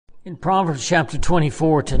In Proverbs chapter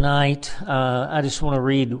 24 tonight, I just want to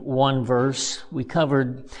read one verse. We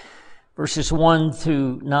covered verses 1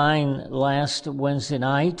 through 9 last Wednesday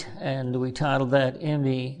night, and we titled that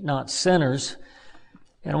Envy Not Sinners.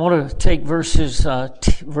 And I want to take verse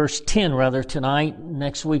 10 tonight.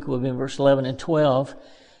 Next week will be in verse 11 and 12.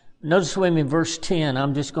 Notice with me in verse 10,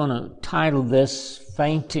 I'm just going to title this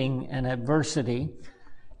Fainting and Adversity.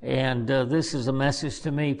 And this is a message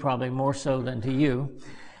to me, probably more so than to you.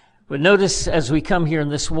 But notice as we come here in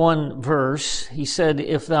this one verse, he said,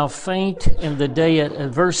 "If thou faint in the day of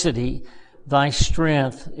adversity, thy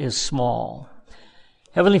strength is small."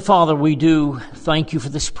 Heavenly Father, we do thank you for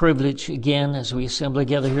this privilege again as we assemble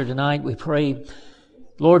together here tonight. We pray,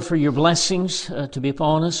 Lord, for your blessings to be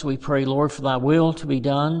upon us. We pray, Lord, for thy will to be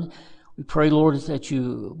done. We pray, Lord, that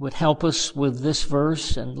you would help us with this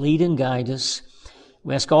verse and lead and guide us.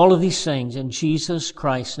 We ask all of these things in Jesus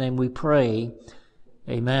Christ's name we pray.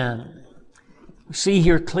 Amen. We see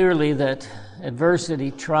here clearly that adversity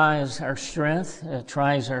tries our strength,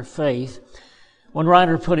 tries our faith. One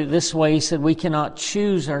writer put it this way, he said, "We cannot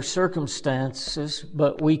choose our circumstances,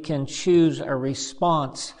 but we can choose our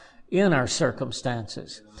response in our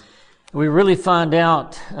circumstances." We really find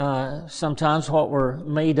out sometimes what we're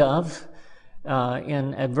made of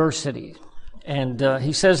in adversity. And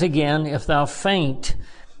he says again, "If thou faint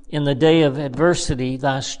in the day of adversity,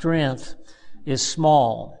 thy strength is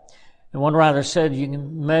small." And one writer said you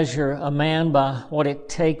can measure a man by what it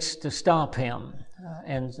takes to stop him.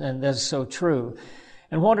 And that's so true.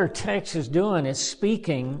 And what our text is doing is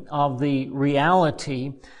speaking of the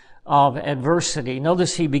reality of adversity.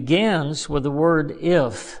 Notice he begins with the word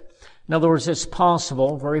if. In other words, it's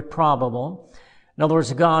possible, very probable. In other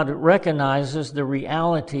words, God recognizes the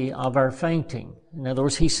reality of our fainting. In other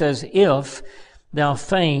words, he says, "If thou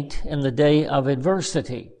faint in the day of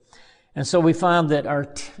adversity." And so we find that our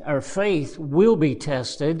faith will be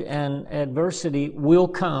tested and adversity will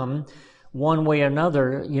come one way or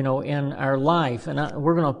another, in our life. And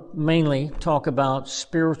we're going to mainly talk about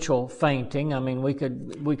spiritual fainting. I mean, we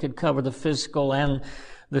could cover the physical and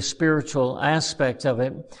the spiritual aspect of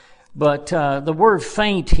it. But the word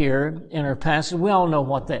faint here in our passage, we all know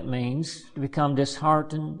what that means. To become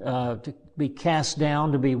disheartened, to be cast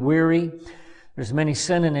down, to be weary. There's many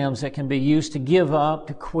synonyms that can be used: to give up,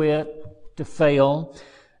 to quit, to fail,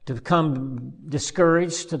 to become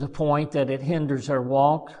discouraged to the point that it hinders our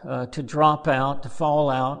walk, to drop out, to fall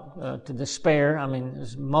out, to despair. I mean,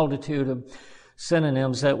 there's a multitude of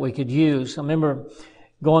synonyms that we could use. I remember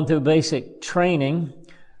going through basic training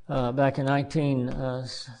back in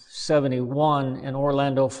 1971 in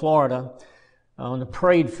Orlando, Florida, on the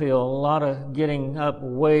parade field. A lot of getting up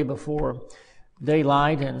way before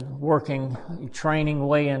daylight and working, training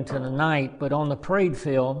way into the night. But on the parade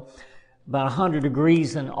field, about 100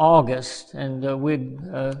 degrees in August, and we'd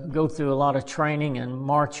go through a lot of training and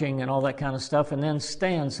marching and all that kind of stuff, and then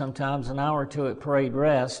stand sometimes an hour or two at parade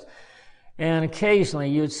rest. And occasionally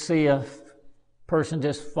you'd see a person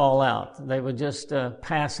just fall out. They would just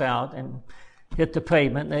pass out and hit the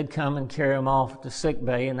pavement. They'd come and carry them off to sick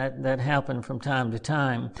bay, and that happened from time to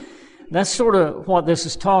time. That's sort of what this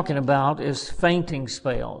is talking about, is fainting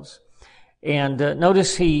spells. And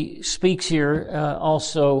notice he speaks here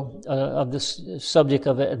also of this subject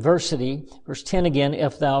of adversity. Verse 10 again,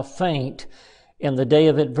 "If thou faint in the day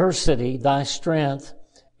of adversity, thy strength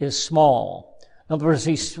is small." In other words,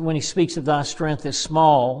 when he speaks of thy strength is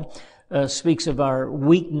small, speaks of our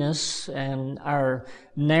weakness and our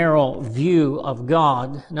narrow view of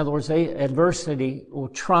God. In other words, adversity will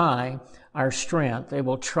try our strength. They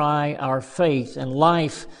will try our faith. And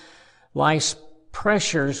life's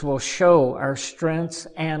pressures will show our strengths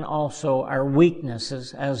and also our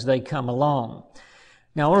weaknesses as they come along.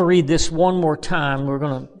 Now, I want to read this one more time. We're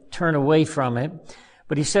going to turn away from it.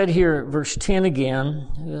 But he said here, verse 10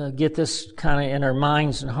 again, get this kind of in our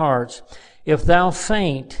minds and hearts. "If thou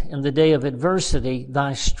faint in the day of adversity,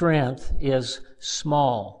 thy strength is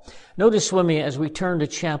small." Notice with me as we turn to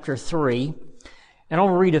chapter 3. And I'll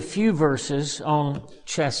read a few verses on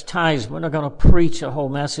chastisement. We're not going to preach a whole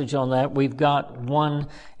message on that. We've got one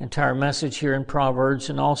entire message here in Proverbs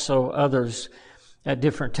and also others at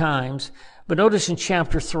different times. But notice in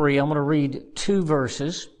chapter 3, I'm going to read two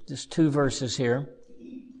verses, just two verses here.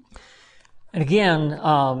 And again,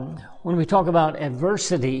 when we talk about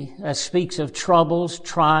adversity, that speaks of troubles,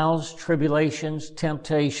 trials, tribulations,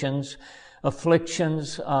 temptations,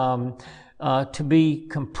 afflictions, to be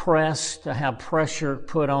compressed, to have pressure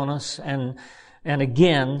put on us. And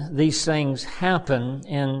again, these things happen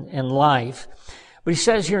in life. But he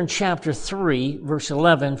says here in chapter 3, verse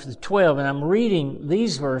 11 to 12, and I'm reading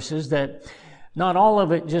these verses that Not all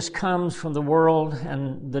of it just comes from the world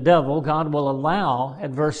and the devil. God will allow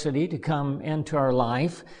adversity to come into our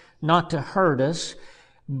life, not to hurt us,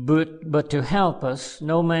 but to help us.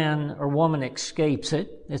 No man or woman escapes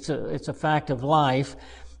it. It's a fact of life,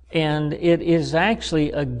 and it is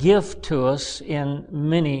actually a gift to us in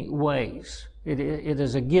many ways. It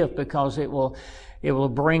is a gift because it will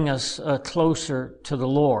bring us closer to the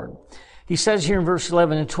Lord. He says here in verse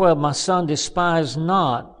 11 and 12, "My son, despise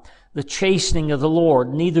not the chastening of the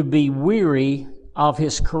Lord, neither be weary of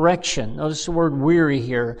his correction." Notice the word weary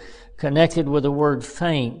here, connected with the word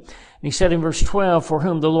faint. And he said in verse 12, "For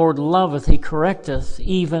whom the Lord loveth, he correcteth,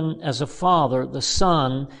 even as a father the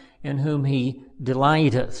son in whom he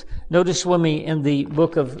delighteth." Notice with me in the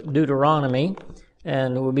book of Deuteronomy,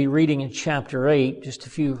 and we'll be reading in chapter 8, just a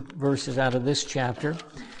few verses out of this chapter.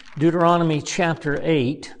 Deuteronomy chapter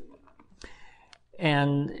 8.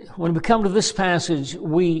 And when we come to this passage,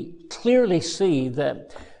 we clearly see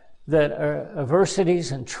that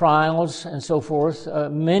adversities and trials and so forth,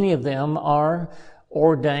 many of them are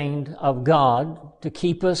ordained of God to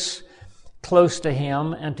keep us close to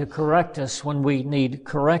Him and to correct us when we need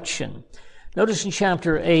correction. Notice in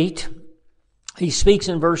chapter 8, he speaks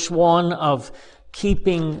in verse 1 of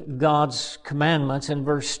keeping God's commandments. In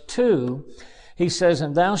verse 2, he says,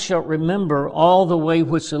 "And thou shalt remember all the way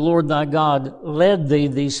which the Lord thy God led thee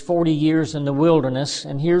these 40 years in the wilderness."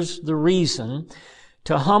 And here's the reason: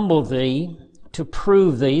 "To humble thee, to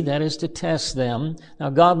prove thee," that is to test them. Now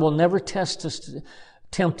God will never tempt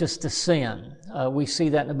us to sin. We see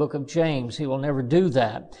that in the book of James. He will never do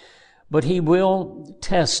that. But He will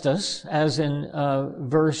test us, as in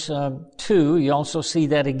verse 2. You also see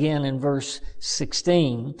that again in verse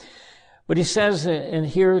 16. But he says in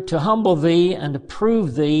here, "To humble thee and to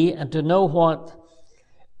prove thee and to know what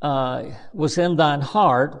was in thine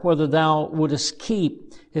heart, whether thou wouldest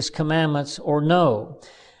keep His commandments or no."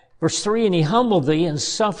 Verse 3, "And He humbled thee and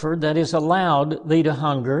suffered," that is, allowed thee to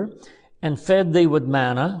hunger, "and fed thee with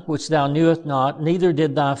manna, which thou knewest not, neither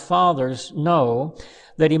did thy fathers know,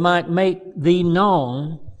 that He might make thee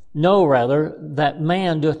know that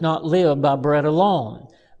man doth not live by bread alone,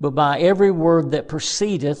 but by every word that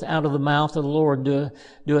proceedeth out of the mouth of the Lord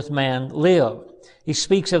doeth man live." He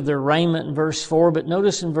speaks of their raiment in verse 4, but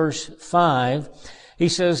notice in verse 5, he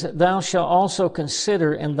says, "Thou shalt also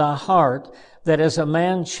consider in thy heart that as a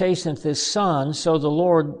man chasteneth his son, so the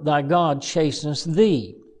Lord thy God chasteneth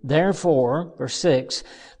thee. Therefore," verse 6,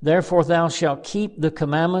 "Therefore thou shalt keep the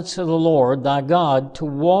commandments of the Lord thy God to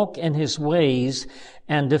walk in His ways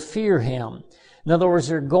and to fear Him." In other words,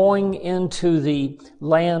 they're going into the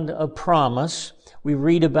land of promise. We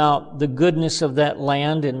read about the goodness of that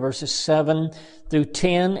land in verses 7 through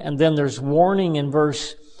 10, and then there's warning in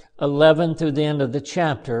verse 11 through the end of the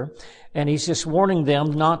chapter. And He's just warning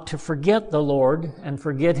them not to forget the Lord and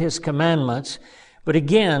forget His commandments. But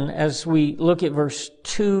again, as we look at verse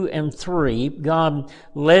 2 and 3, God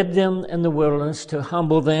led them in the wilderness to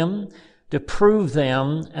humble them, to prove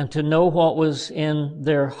them, and to know what was in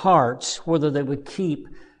their hearts, whether they would keep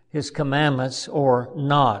His commandments or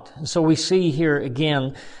not. And so we see here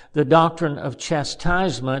again the doctrine of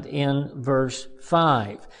chastisement in verse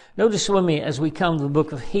 5. Notice with me as we come to the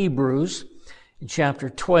book of Hebrews in chapter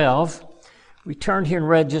 12. We turned here and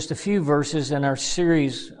read just a few verses in our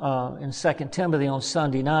series in 2 Timothy on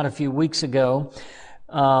Sunday night a few weeks ago,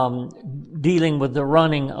 dealing with the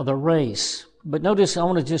running of the race. But notice, I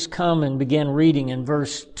want to just come and begin reading in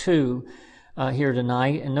verse 2 here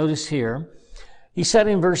tonight. And notice here, he said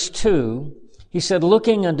in verse 2, he said,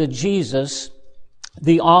 "Looking unto Jesus,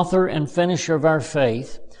 the author and finisher of our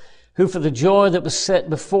faith, who for the joy that was set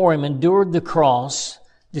before Him endured the cross,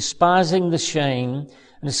 despising the shame,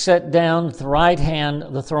 and is set down at the right hand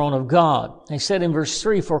of the throne of God." He said in verse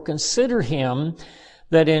 3, "For consider Him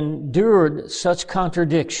that endured such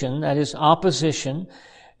contradiction," that is opposition,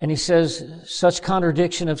 and he says, "such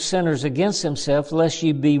contradiction of sinners against himself, lest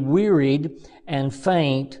ye be wearied and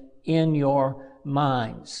faint in your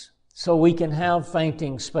minds." So we can have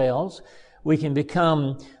fainting spells. We can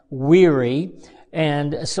become weary.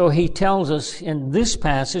 And so he tells us in this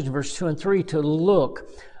passage, verse 2 and 3, to look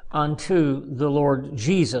unto the Lord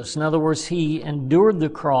Jesus. In other words, He endured the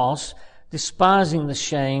cross, despising the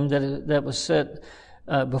shame that was set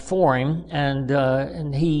before Him,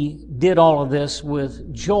 and He did all of this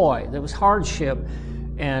with joy. There was hardship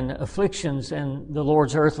and afflictions in the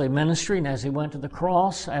Lord's earthly ministry, and as He went to the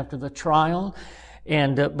cross after the trial,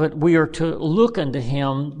 but we are to look unto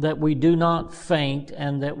Him that we do not faint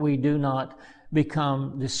and that we do not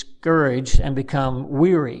become discouraged and become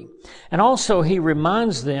weary. And also He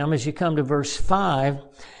reminds them, as you come to verse 5,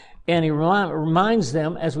 and He reminds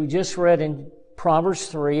them, as we just read in Proverbs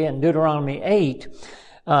 3 and Deuteronomy 8,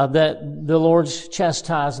 that the Lord's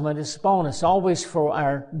chastisement is upon us, always for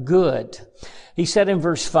our good. He said in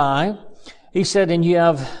verse 5, he said, "And you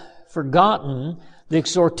have forgotten the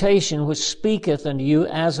exhortation which speaketh unto you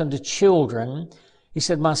as unto children." He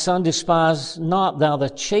said, "My son, despise not thou the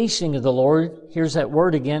chastening of the Lord." Here's that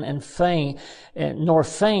word again, nor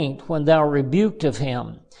faint when thou art rebuked of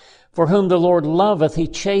him. For whom the Lord loveth, he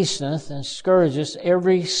chasteneth, and scourgeth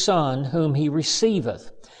every son whom he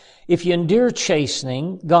receiveth. If you endure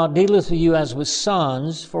chastening, God dealeth with you as with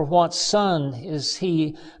sons, for what son is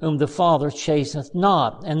he whom the Father chasteneth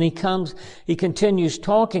not? And he continues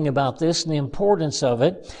talking about this and the importance of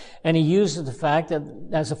it, and he uses the fact that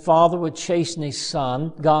as a father would chasten his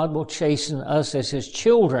son, God will chasten us as his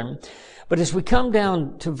children. But as we come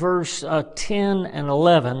down to verse 10 and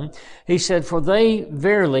 11, he said, "For they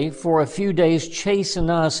verily for a few days chasten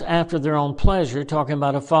us after their own pleasure," talking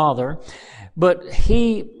about a father, "but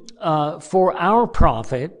he for our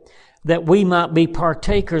profit, that we might be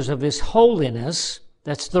partakers of his holiness."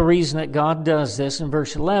 That's the reason that God does this in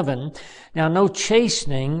verse 11. "Now no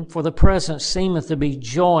chastening for the present seemeth to be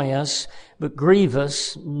joyous, but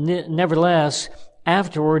grievous. Nevertheless,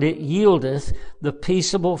 afterward it yieldeth the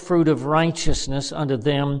peaceable fruit of righteousness unto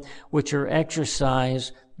them which are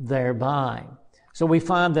exercised thereby." So we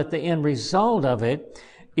find that the end result of it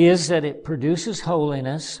is that it produces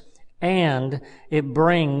holiness, and it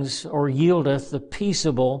brings or yieldeth the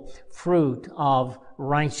peaceable fruit of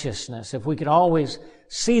righteousness. If we could always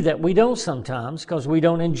see that, we don't sometimes, because we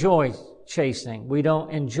don't enjoy chastening. We don't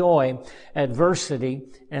enjoy adversity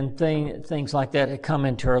and things like that that come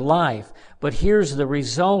into our life. But here's the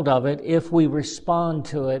result of it if we respond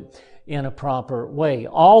to it in a proper way.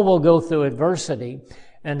 All will go through adversity,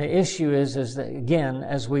 and the issue is that, again,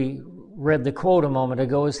 as we read the quote a moment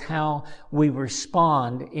ago, is how we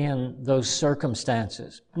respond in those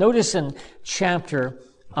circumstances. Notice in chapter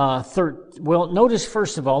notice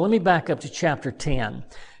first of all, let me back up to chapter 10.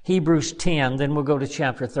 Hebrews 10, then we'll go to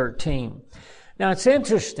chapter 13. Now it's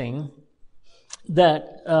interesting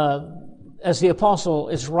that as the apostle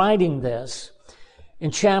is writing this,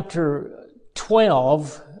 in chapter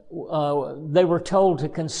 12, they were told to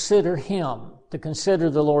consider him, to consider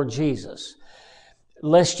the Lord Jesus,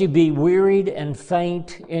 "lest you be wearied and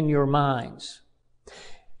faint in your minds."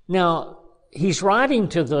 Now, he's writing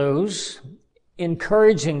to those,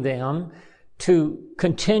 encouraging them to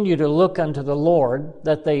continue to look unto the Lord,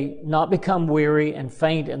 that they not become weary and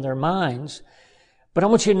faint in their minds. But I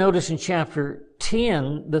want you to notice in chapter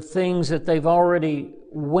 10 the things that they've already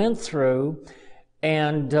went through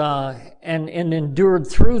and endured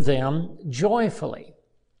through them joyfully.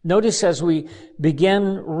 Notice as we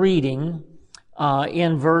begin reading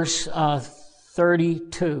in verse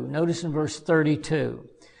 32. Notice in verse 32.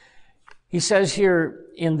 He says here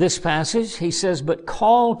in this passage, he says, "But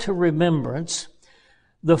call to remembrance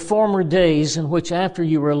the former days in which after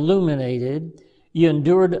you were illuminated, you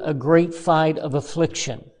endured a great fight of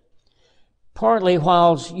affliction, partly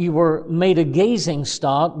whilst you were made a gazing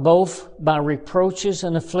stock, both by reproaches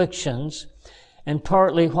and afflictions, and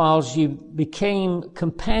partly whilst you became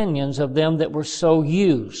companions of them that were so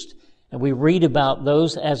used." And we read about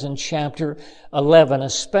those as in chapter 11,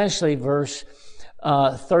 especially verse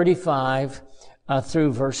 35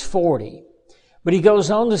 through verse 40. But he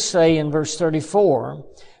goes on to say in verse 34,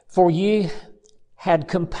 "For ye had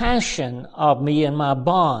compassion of me in my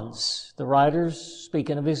bonds." The writer's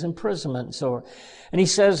speaking of his imprisonment. And he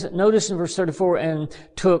says, notice in verse 34, "and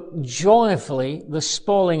took joyfully the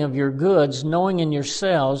spoiling of your goods, knowing in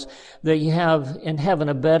yourselves that you have in heaven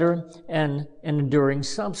a better and an enduring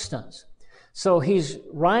substance." So he's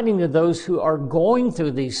writing to those who are going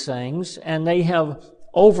through these things, and they have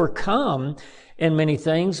overcome in many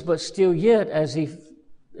things, but still yet, as he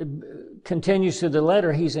continues through the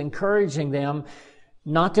letter, he's encouraging them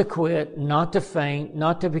not to quit, not to faint,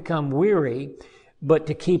 not to become weary, but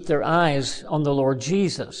to keep their eyes on the Lord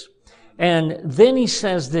Jesus. And then he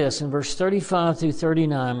says this in verse 35 through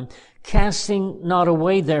 39, "Casting not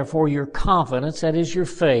away therefore your confidence," that is your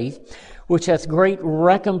faith, "which hath great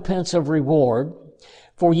recompense of reward.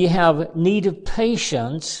 For ye have need of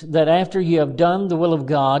patience, that after ye have done the will of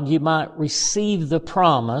God, ye might receive the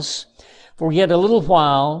promise. For yet a little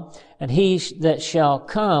while, and he that shall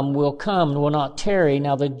come will come, and will not tarry.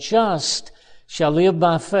 Now the just shall live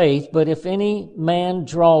by faith, but if any man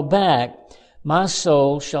draw back, my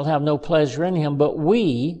soul shall have no pleasure in him. But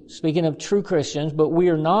we," speaking of true Christians, "but we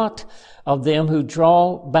are not of them who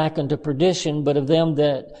draw back unto perdition, but of them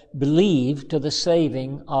that believe to the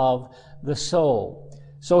saving of the soul."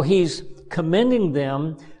 So he's commending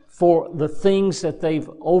them for the things that they've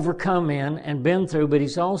overcome in and been through, but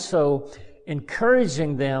he's also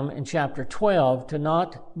encouraging them in chapter 12 to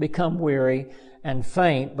not become weary and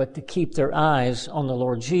faint, but to keep their eyes on the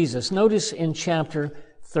Lord Jesus. Notice in chapter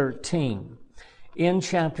 13. In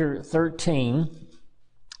chapter 13,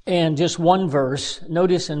 and just one verse,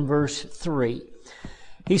 notice in verse 3.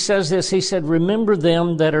 He says this, he said, remember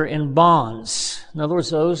them that are in bonds. In other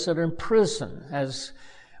words, those that are in prison. As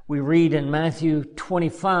we read in Matthew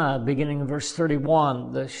 25, beginning in verse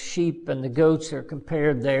 31, the sheep and the goats are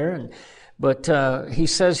compared there. But he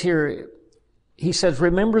says here, he says,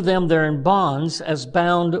 remember them that are in bonds as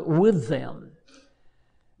bound with them.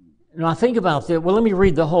 Now think about that. Well, let me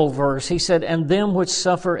read the whole verse. He said, and them which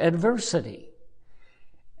suffer adversity,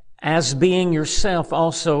 as being yourself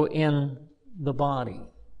also in the body.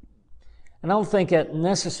 And I don't think that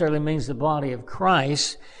necessarily means the body of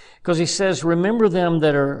Christ, because he says, remember them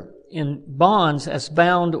that are in bonds as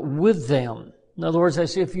bound with them. In other words,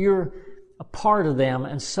 as if you're a part of them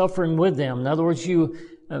and suffering with them. In other words,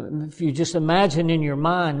 if you just imagine in your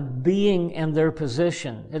mind being in their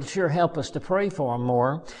position, it'll sure help us to pray for them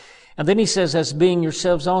more. And then he says, as being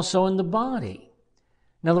yourselves also in the body.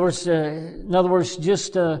 In other words,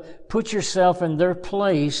 just put yourself in their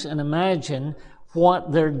place and imagine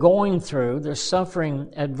what they're going through. They're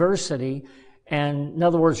suffering adversity. And in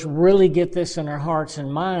other words, really get this in our hearts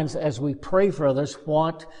and minds as we pray for others,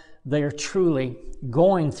 what they're truly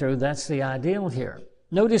going through. That's the ideal here.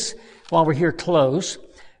 Notice, while we're here close,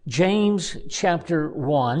 James chapter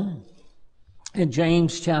 1. In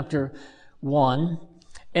James chapter 1.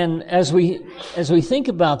 And as we think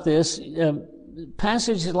about this,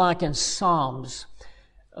 passages like in Psalms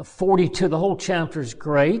 42, the whole chapter is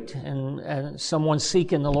great, and someone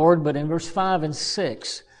seeking the Lord, but in verse 5 and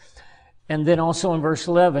 6, and then also in verse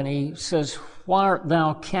 11, he says, why art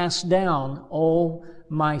thou cast down, O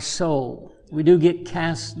my soul? We do get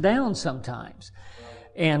cast down sometimes.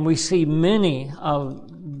 And we see many of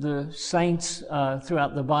the saints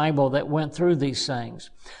throughout the Bible that went through these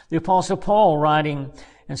things. The Apostle Paul, writing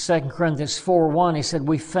in 2 Corinthians 4:1, he said,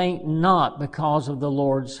 we faint not because of the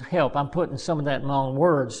Lord's help. I'm putting some of that in my own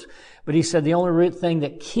words. But he said the only thing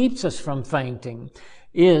that keeps us from fainting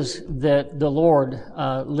is that the Lord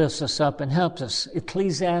lifts us up and helps us.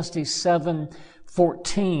 Ecclesiastes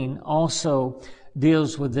 7:14 also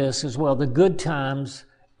deals with this as well. The good times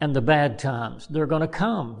and the bad times, they're going to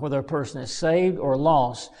come, whether a person is saved or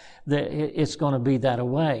lost. It's going to be that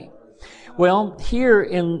way. Well, here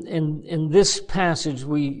in this passage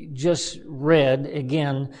we just read,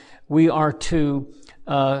 again, we are to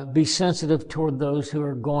be sensitive toward those who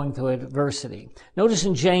are going through adversity. Notice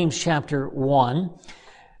in James chapter 1,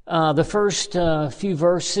 the first few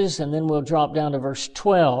verses, and then we'll drop down to verse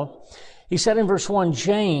 12. He said in verse 1,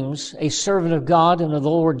 James, a servant of God and of the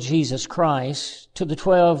Lord Jesus Christ, to the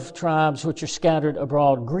 12 tribes which are scattered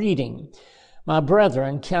abroad, greeting. My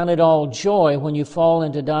brethren, count it all joy when you fall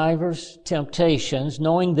into divers temptations,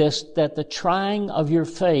 knowing this, that the trying of your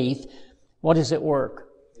faith, what does it work?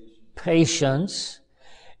 Patience.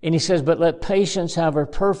 And he says, but let patience have her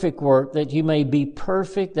perfect work, that you may be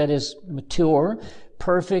perfect, that is mature,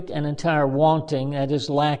 perfect and entire, wanting, that is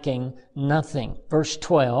lacking nothing. Verse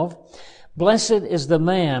 12, blessed is the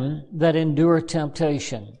man that endureth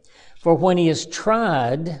temptation, for when he is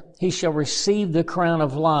tried, he shall receive the crown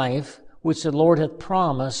of life, which the Lord hath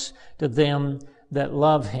promised to them that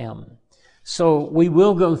love him. So we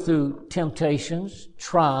will go through temptations,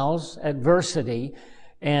 trials, adversity,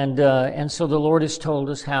 and so the Lord has told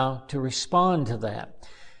us how to respond to that.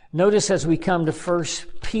 Notice as we come to 1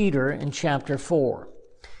 Peter in chapter 4.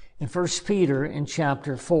 In 1 Peter in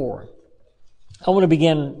chapter 4. I want to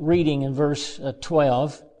begin reading in verse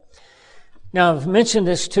 12. Now, I've mentioned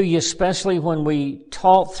this to you especially when we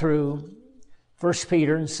taught through 1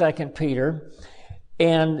 Peter and 2 Peter,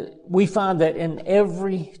 and we find that in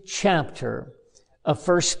every chapter of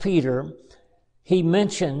 1 Peter, he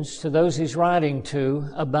mentions to those he's writing to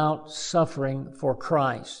about suffering for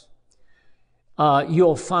Christ.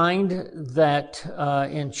 You'll find that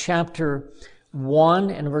in chapter 1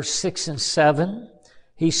 and verse 6 and 7,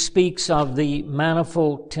 he speaks of the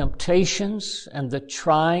manifold temptations and the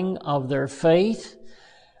trying of their faith.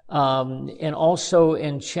 And also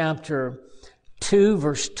in chapter 2,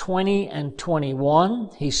 verse 20 and 21,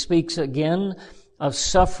 he speaks again of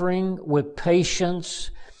suffering with patience.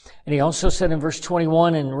 And he also said in verse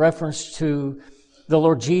 21, in reference to the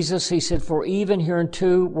Lord Jesus, he said, for even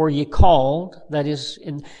hereunto were ye called, that is,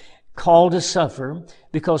 called to suffer,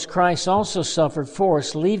 because Christ also suffered for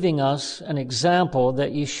us, leaving us an example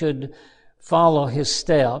that ye should follow his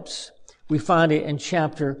steps. We find it in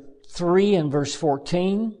chapter 3 and verse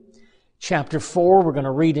 14. chapter 4, we're going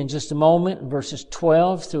to read in just a moment, verses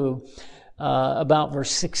 12 through about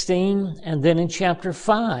verse 16. And then in chapter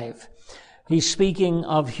 5, he's speaking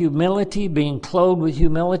of humility, being clothed with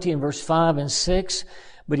humility in verse 5 and 6.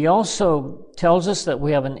 But he also tells us that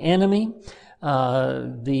we have an enemy,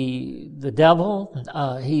 the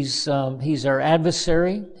devil. He's our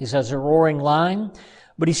adversary. He has a roaring lion.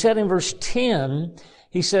 But he said in verse 10,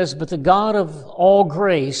 he says, "But the God of all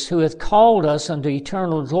grace, who hath called us unto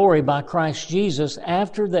eternal glory by Christ Jesus,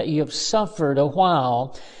 after that ye have suffered a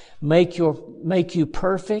while, make you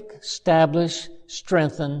perfect, establish,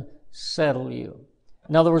 strengthen, settle you."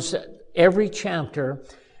 In other words, every chapter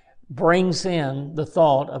brings in the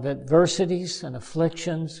thought of adversities and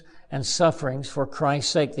afflictions and sufferings for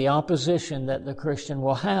Christ's sake, the opposition that the Christian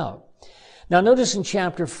will have. Now notice in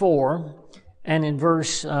chapter 4 and in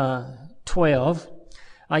verse 12,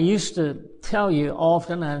 I used to tell you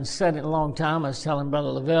often, I said it a long time, I was telling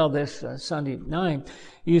Brother Lavelle this Sunday night,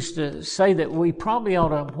 used to say that we probably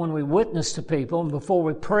ought to, when we witness to people, and before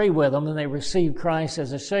we pray with them and they receive Christ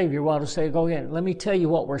as a Savior, we ought to say, go ahead, let me tell you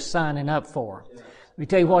what we're signing up for. Let me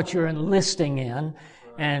tell you what you're enlisting in,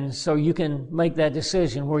 and so you can make that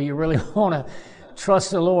decision where you really want to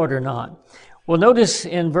trust the Lord or not. Well, notice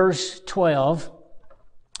in verse 12,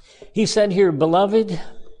 he said here, "Beloved,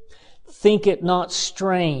 think it not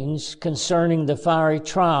strange concerning the fiery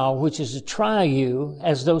trial, which is to try you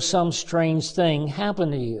as though some strange thing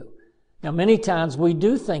happened to you." Now, many times we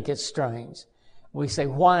do think it's strange. We say,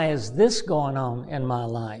 why is this going on in my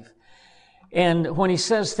life? And when he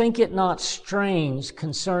says, think it not strange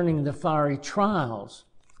concerning the fiery trials,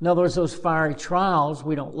 in other words, those fiery trials,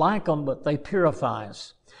 we don't like them, but they purify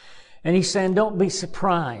us. And he's saying, don't be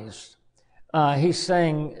surprised. He's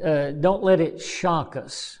saying, don't let it shock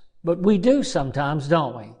us. But we do sometimes,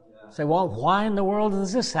 don't we? Say, well, why in the world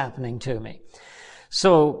is this happening to me?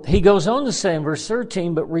 So he goes on to say in verse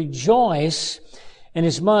 13, "But rejoice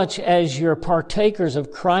inasmuch as you're partakers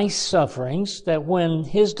of Christ's sufferings, that when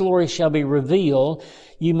his glory shall be revealed,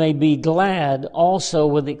 you may be glad also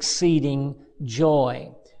with exceeding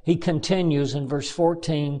joy." He continues in verse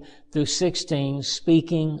 14 through 16,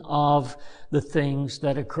 speaking of the things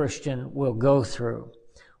that a Christian will go through.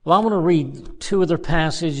 Well, I want to read two other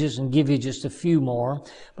passages and give you just a few more,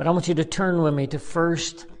 but I want you to turn with me to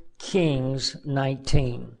 1 Kings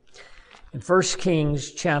 19. In 1 Kings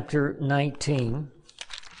chapter 19,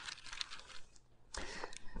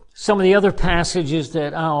 some of the other passages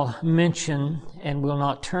that I'll mention and will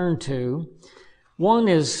not turn to, one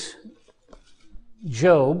is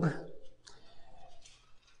Job.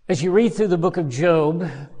 As you read through the book of Job,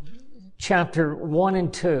 chapter 1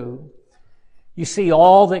 and 2, you see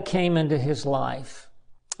all that came into his life,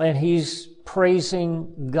 and he's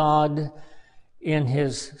praising God in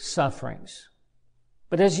his sufferings.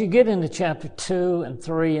 But as you get into chapter 2 and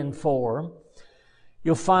 3 and 4,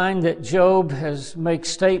 you'll find that Job has made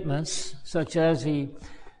statements such as he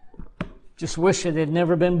just wished it had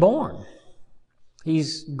never been born.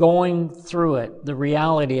 He's going through it. The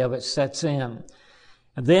reality of it sets in.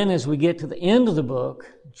 And then as we get to the end of the book,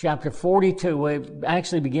 chapter 42, it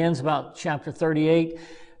actually begins about chapter 38,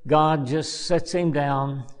 God just sets him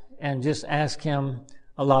down and just asks him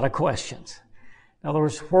a lot of questions. In other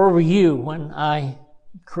words, where were you when I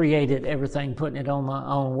created everything, putting it on my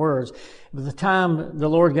own words? By the time the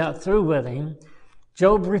Lord got through with him,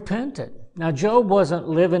 Job repented. Now, Job wasn't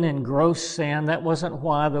living in gross sin. That wasn't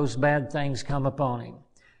why those bad things come upon him.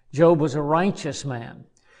 Job was a righteous man.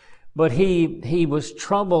 But he was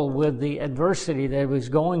troubled with the adversity that he was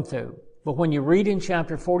going through. But when you read in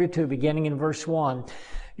chapter 42, beginning in verse 1,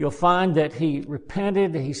 you'll find that he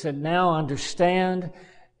repented. He said, now I understand.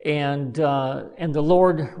 And the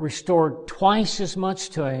Lord restored twice as much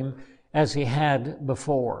to him as he had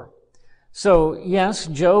before. So, yes,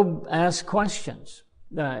 Job asked questions,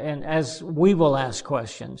 and as we will ask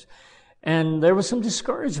questions. And there was some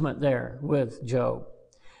discouragement there with Job.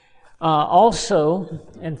 Also,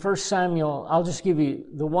 in 1 Samuel, I'll just give you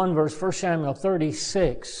the one verse, 1 Samuel 30,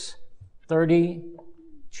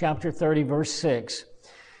 chapter 30, verse 6.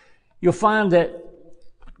 You'll find that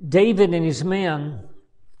David and his men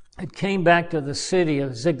had came back to the city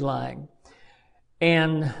of Ziklag,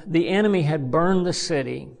 and the enemy had burned the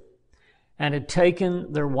city and had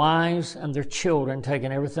taken their wives and their children,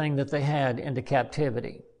 taken everything that they had into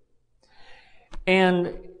captivity.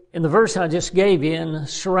 And in the verse I just gave you, in the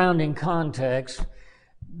surrounding context,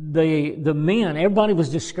 the men, everybody was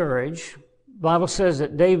discouraged. The Bible says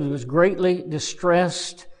that David was greatly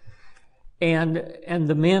distressed, and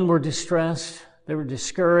the men were distressed. They were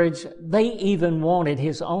discouraged. They even wanted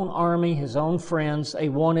his own army, his own friends, they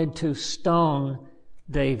wanted to stone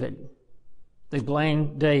David. They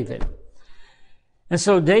blamed David. And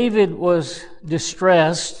so David was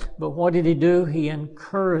distressed, but what did he do? He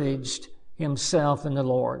encouraged himself in the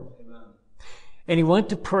Lord. Amen. And he went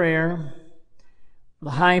to prayer,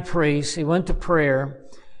 the high priest, he went to prayer,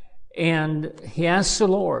 and he asked the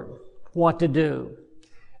Lord what to do.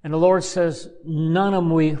 And the Lord says, none of them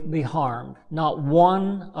will be harmed. Not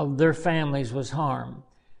one of their families was harmed.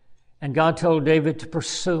 And God told David to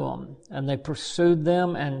pursue them. And they pursued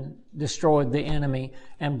them and destroyed the enemy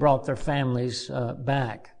and brought their families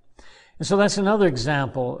back. And so that's another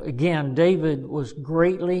example. Again, David was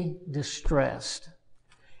greatly distressed.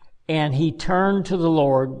 And he turned to the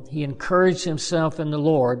Lord. He encouraged himself in the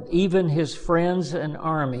Lord. Even his friends and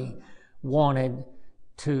army wanted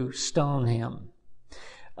to stone him.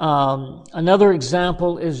 Another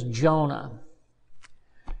example is Jonah.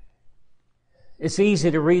 It's easy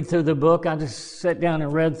to read through the book. I just sat down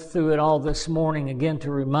and read through it all this morning again to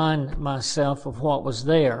remind myself of what was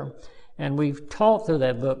there. And we've taught through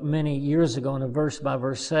that book many years ago in a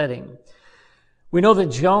verse-by-verse setting. We know that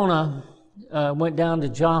Jonah went down to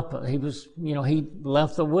Joppa. He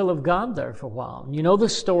left the will of God there for a while. You know the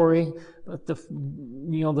story, but the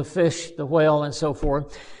fish, the whale, and so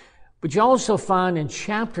forth. But you also find in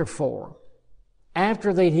chapter 4,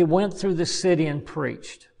 after he went through the city and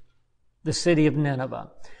preached, the city of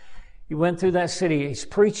Nineveh. He went through that city. He's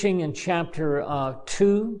preaching in chapter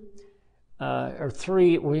 2 or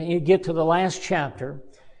 3. When you get to the last chapter,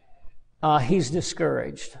 he's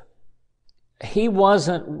discouraged. He had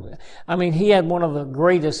one of the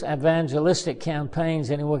greatest evangelistic campaigns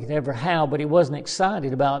anyone could ever have, but he wasn't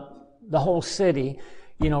excited about the whole city,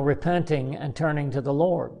 repenting and turning to the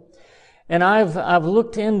Lord. And I've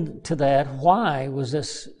looked into that. Why was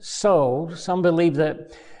this so? Some believe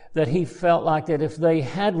that he felt like that if they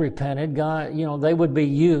had repented, God, they would be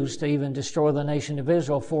used to even destroy the nation of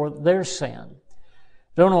Israel for their sin.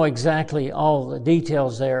 Don't know exactly all the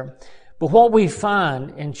details there. But what we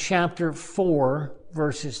find in chapter 4,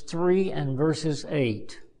 verses 3 and verses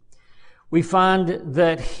 8, we find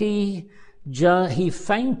that he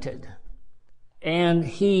fainted and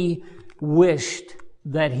he wished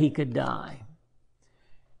that he could die.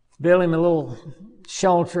 Built him a little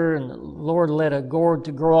shelter, and the Lord let a gourd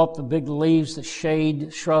to grow up, the big leaves, the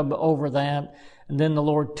shade shrub over that, and then the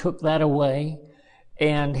Lord took that away,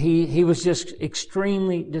 and he was just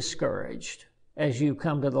extremely discouraged as you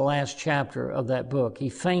come to the last chapter of that book. He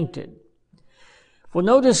fainted. Well,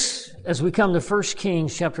 notice as we come to 1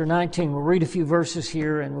 Kings chapter 19, we'll read a few verses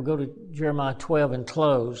here, and we'll go to Jeremiah 12 and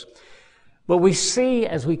close. But we see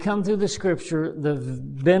as we come through the scripture the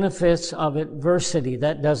benefits of adversity.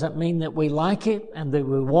 That doesn't mean that we like it and that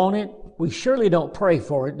we want it. We surely don't pray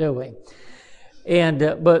for it, do we?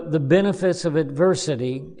 But the benefits of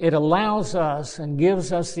adversity, it allows us and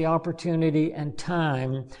gives us the opportunity and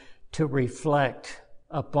time to reflect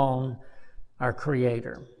upon our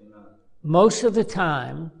Creator. Most of the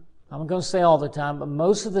time, I'm not going to say all the time, but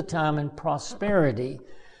most of the time in prosperity,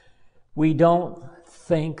 we don't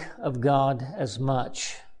think of God as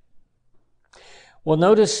much. Well,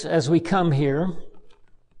 notice as we come here,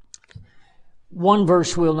 one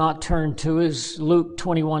verse we'll not turn to is Luke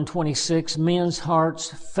 21:26, men's hearts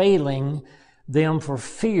failing them for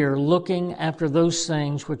fear, looking after those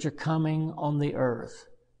things which are coming on the earth.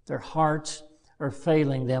 Their hearts are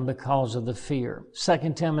failing them because of the fear.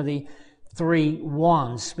 2 Timothy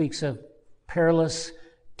 3:1 speaks of perilous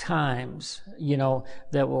times,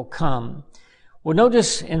 that will come. Well,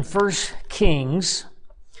 notice in 1 Kings,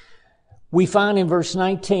 we find in verse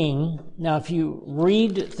 19, now if you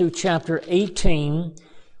read through chapter 18,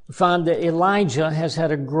 we find that Elijah has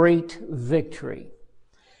had a great victory.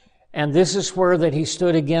 And this is where that he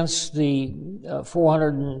stood against the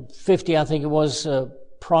 450, I think it was,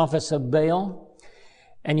 prophets of Baal.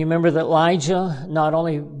 And you remember that Elijah not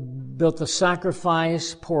only built the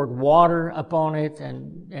sacrifice, poured water upon it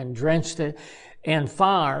and drenched it, and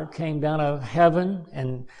fire came down out of heaven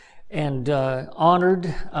and honored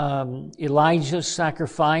Elijah's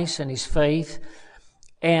sacrifice and his faith.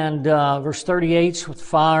 And verse 38, with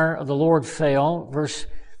fire of the Lord fell. Verse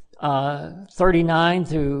 39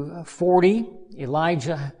 through 40,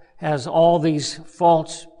 Elijah has all these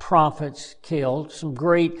false prophets killed. Some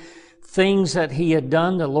great things that he had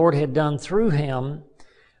done, the Lord had done through him.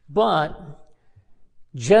 But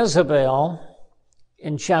Jezebel,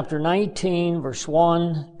 in chapter 19, verse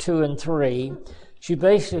 1, 2, and 3, she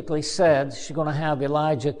basically said she's going to have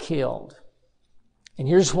Elijah killed. And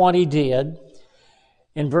here's what he did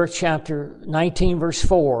in chapter 19, verse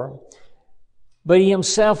 4. But he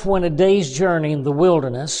himself went a day's journey in the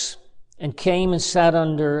wilderness and came and sat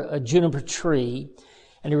under a juniper tree.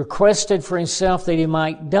 And he requested for himself that he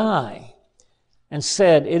might die, and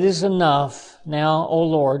said, "It is enough now, O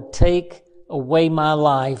Lord, take away my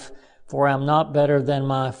life, for I am not better than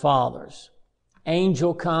my fathers."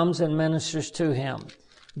 Angel comes and ministers to him,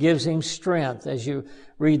 gives him strength. As you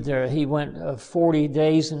read there, he went 40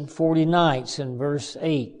 days and 40 nights in verse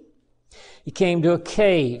 8. He came to a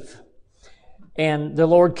cave, and the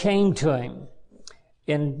Lord came to him.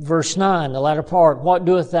 In verse 9, the latter part, "What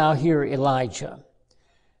doest thou here, Elijah?"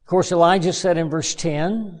 Of course, Elijah said in verse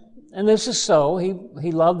 10, and this is so,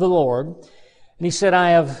 he loved the Lord, and he said, "I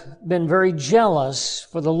have been very jealous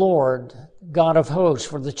for the Lord, God of hosts,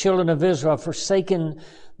 for the children of Israel have forsaken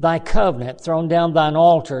thy covenant, thrown down thine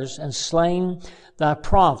altars, and slain thy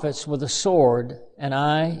prophets with the sword, and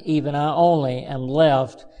I, even I only, am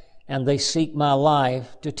left, and they seek my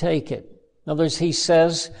life to take it." In other words, he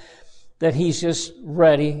says that he's just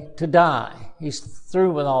ready to die. He's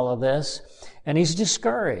through with all of this, and he's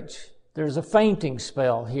discouraged. There's a fainting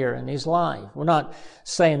spell here in his life. We're not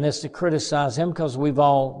saying this to criticize him, because we've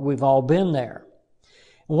all been there.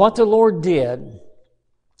 What the Lord did,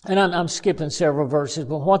 and I'm skipping several verses,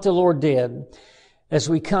 but what the Lord did as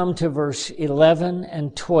we come to verse 11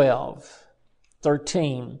 and 12,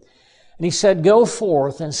 13. And he said, "Go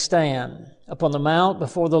forth and stand upon the mount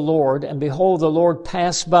before the Lord, and behold, the Lord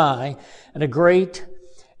passed by, and a great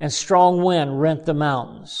and strong wind rent the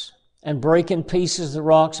mountains, and brake in pieces the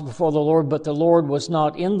rocks before the Lord, but the Lord was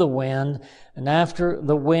not in the wind, and after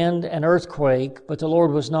the wind an earthquake, but the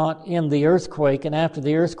Lord was not in the earthquake, and after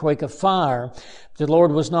the earthquake a fire, but the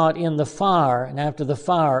Lord was not in the fire, and after the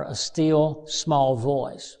fire a still small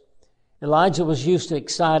voice." Elijah was used to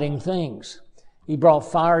exciting things. He brought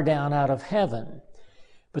fire down out of heaven,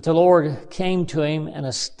 but the Lord came to him in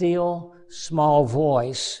a still small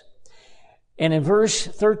voice. And in verse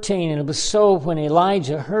 13, "And it was so when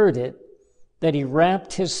Elijah heard it, that he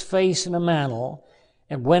wrapped his face in a mantle,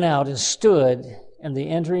 and went out and stood in the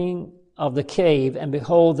entering of the cave. And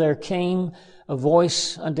behold, there came a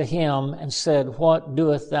voice unto him, and said, What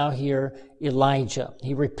doest thou here, Elijah?"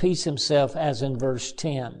 He repeats himself as in verse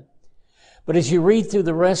 10. But as you read through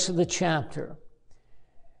the rest of the chapter,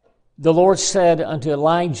 the Lord said unto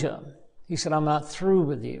Elijah, he said, "I'm not through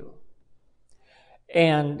with you."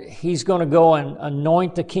 And he's going to go and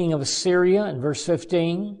anoint the king of Assyria in verse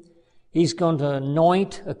 15. He's going to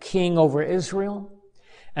anoint a king over Israel.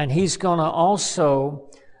 And he's going to also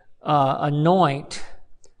anoint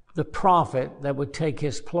the prophet that would take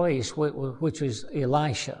his place, which is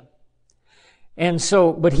Elisha. And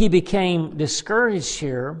so, but he became discouraged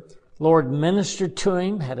here. Lord ministered to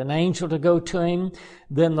him, had an angel to go to him.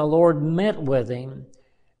 Then the Lord met with him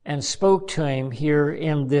and spoke to him here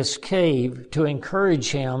in this cave to encourage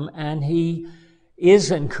him, and he is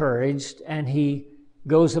encouraged, and he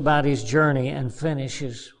goes about his journey and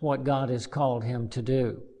finishes what God has called him to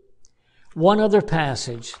do. One other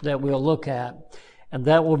passage that we'll look at, and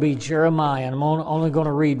that will be Jeremiah, and I'm only going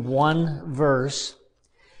to read one verse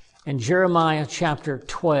in Jeremiah chapter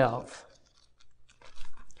 12.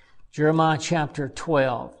 Jeremiah chapter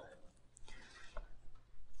 12.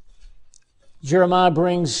 Jeremiah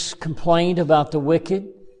brings complaint about the wicked,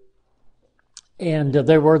 and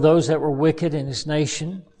there were those that were wicked in his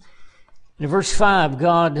nation. In verse 5,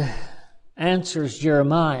 God answers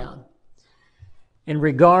Jeremiah in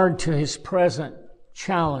regard to his present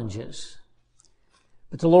challenges.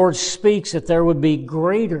 But the Lord speaks that there would be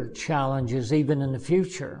greater challenges even in the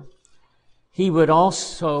future. He would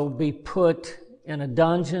also be put in a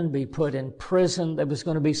dungeon, be put in prison. There was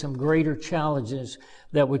going to be some greater challenges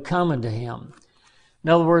that would come into him. In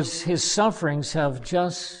other words, his sufferings have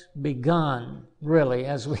just begun, really,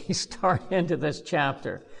 as we start into this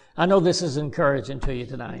chapter. I know this is encouraging to you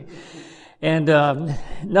tonight. And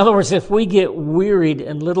in other words, if we get wearied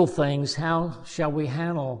in little things, how shall we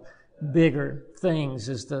handle bigger things,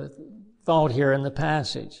 is the thought here in the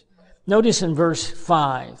passage. Notice in verse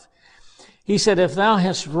 5, he said, "If thou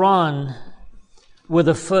hast run with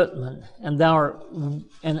a footman, and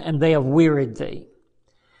they have wearied thee,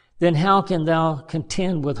 then how can thou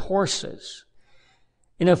contend with horses?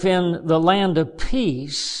 And if in the land of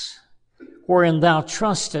peace, wherein thou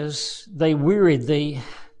trustest, they wearied thee,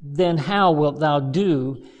 then how wilt thou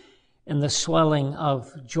do in the swelling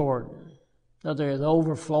of Jordan?" Now, they're the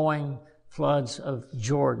overflowing floods of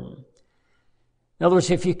Jordan. In other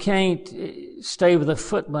words, if you can't stay with a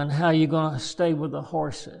footman, how are you going to stay with the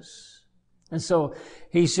horses? And so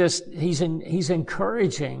he's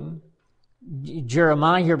encouraging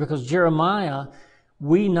Jeremiah here, because Jeremiah,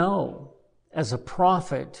 we know as a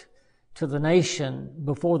prophet to the nation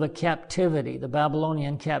before the captivity, the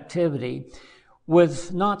Babylonian captivity,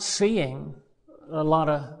 with not seeing a lot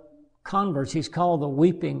of converts. He's called the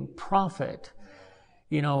weeping prophet,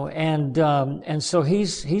 and so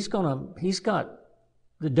he's got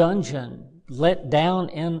the dungeon let down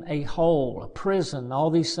in a hole, a prison, all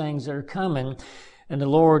these things that are coming, and the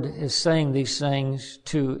Lord is saying these things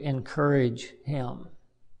to encourage him.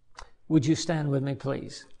 Would you stand with me,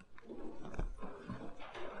 please?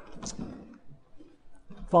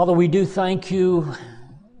 Father, we do thank you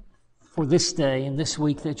for this day and this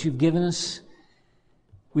week that you've given us.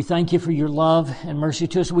 We thank you for your love and mercy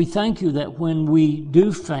to us. We thank you that when we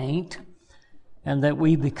do faint and that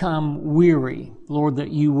we become weary, Lord,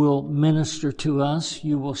 that you will minister to us,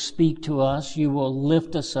 you will speak to us, you will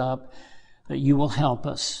lift us up, that you will help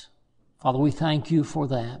us. Father, we thank you for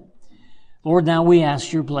that. Lord, now we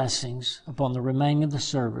ask your blessings upon the remaining of the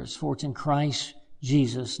service. For it's in Christ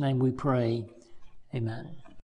Jesus' name we pray. Amen.